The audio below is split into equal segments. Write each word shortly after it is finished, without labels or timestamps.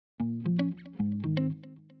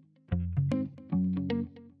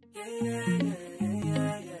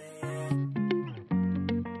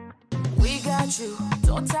want you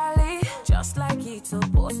totally, just like it's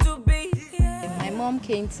supposed to be. Yeah. My mom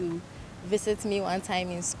came to visit me one time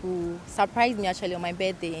in school, surprised me actually on my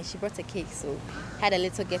birthday, and she brought a cake, so had a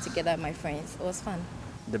little get together with my friends. It was fun.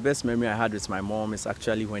 The best memory I had with my mom is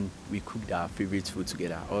actually when we cooked our favorite food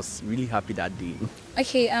together. I was really happy that day.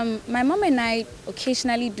 Okay, my mom and I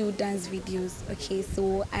occasionally do dance videos. Okay,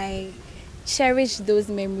 so I cherish those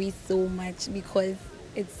memories so much because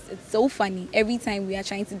it's so funny every time we are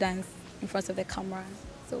trying to dance in front of the camera.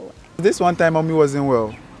 So this one time mommy wasn't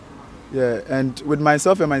well. Yeah, and with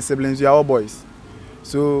myself and my siblings, we are all boys.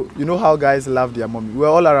 So you know how guys love their mommy. We're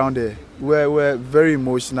all around there. We're very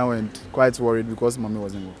emotional and quite worried because mommy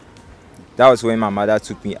wasn't well. That was when my mother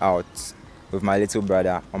took me out with my little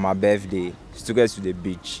brother on my birthday. She took us to the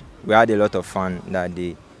beach. We had a lot of fun that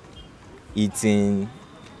day. Eating,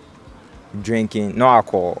 drinking, no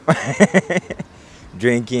alcohol.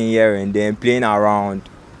 Drinking here and then, playing around.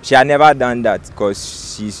 She had never done that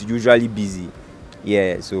because she's usually busy.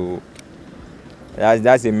 Yeah, so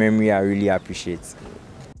that's a memory I really appreciate.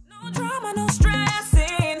 No drama, no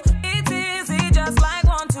stressing. It's easy, just like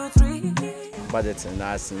 1, 2, 3. Budgeting,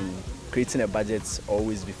 as in creating a budget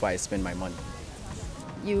always before I spend my money.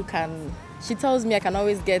 She tells me I can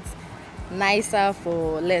always get nicer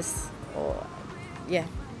for less, or yeah.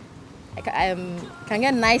 I can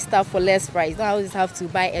get nice stuff for less price. Don't always have to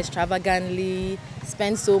buy extravagantly,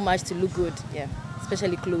 spend so much to look good. Yeah,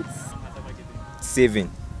 especially clothes.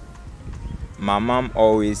 Saving. My mom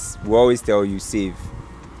will always tell you save.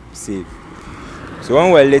 So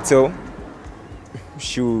when we're little,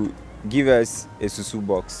 she would give us a susu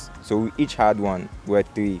box. So we each had one. We're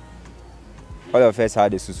 3. All of us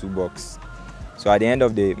had a susu box. So at the end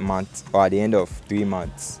of the month or at the end of 3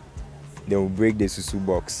 months, they will break the susu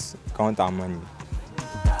box, count our money.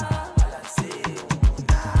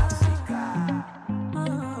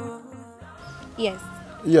 yes.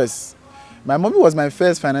 Yes. My mommy was my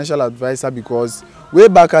first financial advisor because way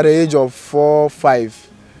back at the age of 4, 5,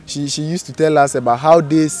 she used to tell us about how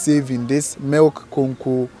they save in this milk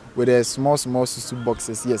conco with the small susu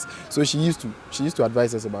boxes. Yes. So she used to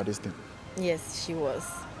advise us about this thing. Yes, she was.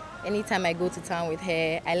 Anytime I go to town with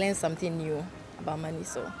her, I learn something new about money.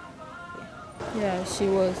 So yeah, she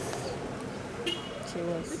was.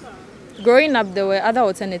 Growing up, there were other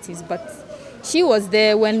alternatives, but she was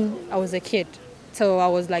there when I was a kid, till I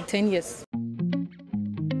was like 10 years.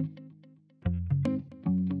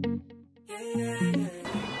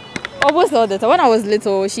 Almost all the time. When I was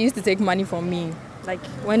little, she used to take money from me. Like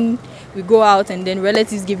when we go out and then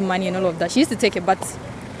relatives give money and all of that, she used to take it. But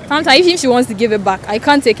sometimes if she wants to give it back, I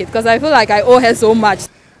can't take it because I feel like I owe her so much.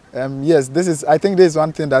 Yes, I think this is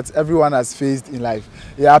one thing that everyone has faced in life.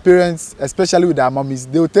 Yeah, our parents, especially with our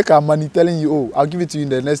mommies, they will take our money telling you, oh, I'll give it to you in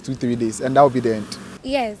the next 2, 3 days, and that will be the end.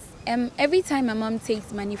 Yes. Every time my mom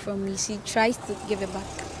takes money from me, she tries to give it back.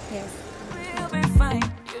 Yes.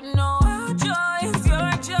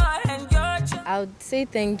 I would say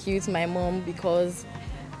thank you to my mom because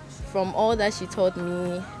from all that she taught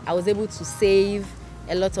me, I was able to save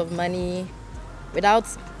a lot of money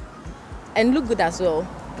and look good as well.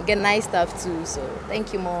 Get nice stuff too. So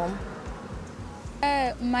thank you, Mom.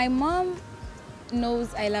 My mom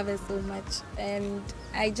knows I love her so much, and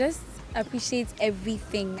I just appreciate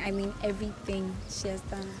everything. I mean, everything she has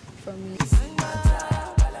done for me.